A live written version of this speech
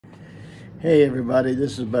Hey everybody,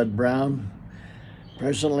 this is Bud Brown,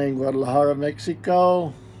 presently in Guadalajara,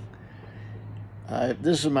 Mexico.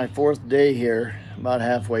 This is my fourth day here, about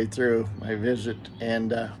halfway through my visit,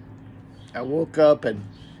 and I woke up and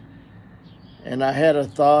I had a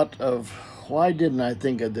thought of why didn't I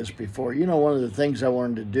think of this before? You know, one of the things I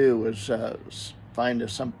wanted to do was find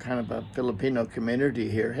some kind of a Filipino community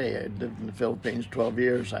here. Hey, I lived in the Philippines 12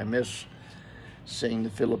 years. I miss seeing the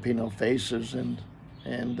Filipino faces and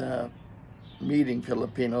meeting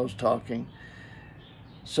Filipinos, talking.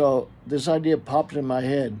 So this idea popped in my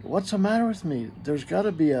head. What's the matter with me? There's got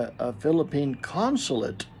to be a Philippine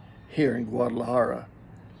consulate here in Guadalajara.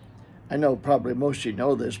 I know probably most of you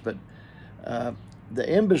know this, but the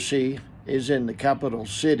embassy is in the capital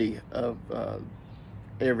city of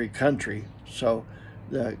every country. So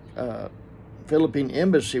the Philippine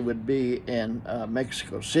embassy would be in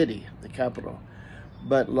Mexico City, the capital.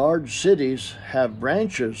 But large cities have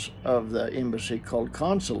branches of the embassy called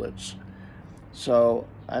consulates. So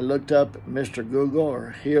I looked up Mr. Google,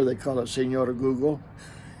 or here they call it Senora Google.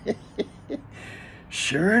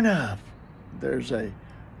 Sure enough, there's a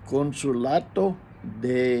Consulato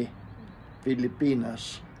de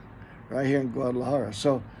Filipinas right here in Guadalajara.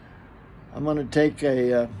 So I'm going to take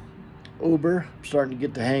a Uber. I'm starting to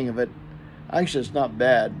get the hang of it. Actually, it's not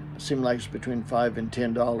bad. It seemed like it's between $5 and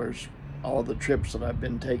 $10. All the trips that I've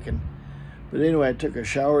been taking. But anyway, I took a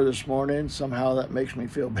shower this morning. Somehow that makes me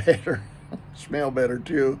feel better. Smell better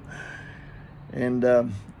too. And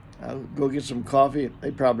I'll go get some coffee.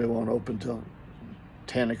 They probably won't open till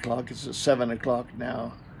 10 o'clock. It's at 7 o'clock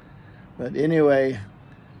now. But anyway,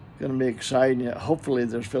 going to be exciting. Hopefully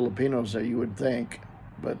there's Filipinos there, you would think.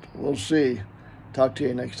 But we'll see. Talk to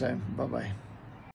you next time. Bye-bye.